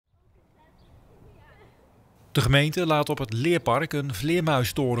De gemeente laat op het leerpark een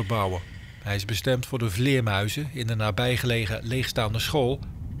vleermuistoren bouwen. Hij is bestemd voor de vleermuizen in de nabijgelegen leegstaande school,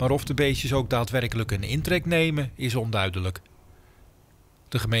 maar of de beestjes ook daadwerkelijk een intrek nemen is onduidelijk.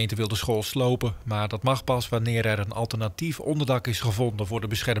 De gemeente wil de school slopen, maar dat mag pas wanneer er een alternatief onderdak is gevonden voor de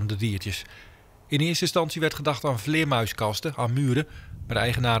beschermde diertjes. In eerste instantie werd gedacht aan vleermuiskasten aan muren, maar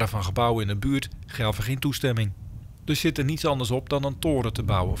eigenaren van gebouwen in de buurt gaven geen toestemming. Dus zit er niets anders op dan een toren te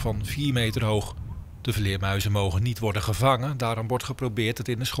bouwen van 4 meter hoog. De vleermuizen mogen niet worden gevangen, daarom wordt geprobeerd het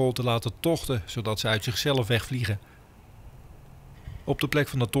in de school te laten tochten, zodat ze uit zichzelf wegvliegen. Op de plek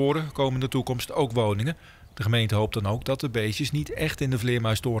van de toren komen in de toekomst ook woningen. De gemeente hoopt dan ook dat de beestjes niet echt in de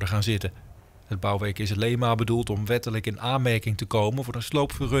vleermuistoren gaan zitten. Het bouwwerk is alleen maar bedoeld om wettelijk in aanmerking te komen voor een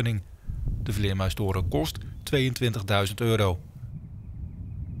sloopvergunning. De vleermuistoren kost €22.000.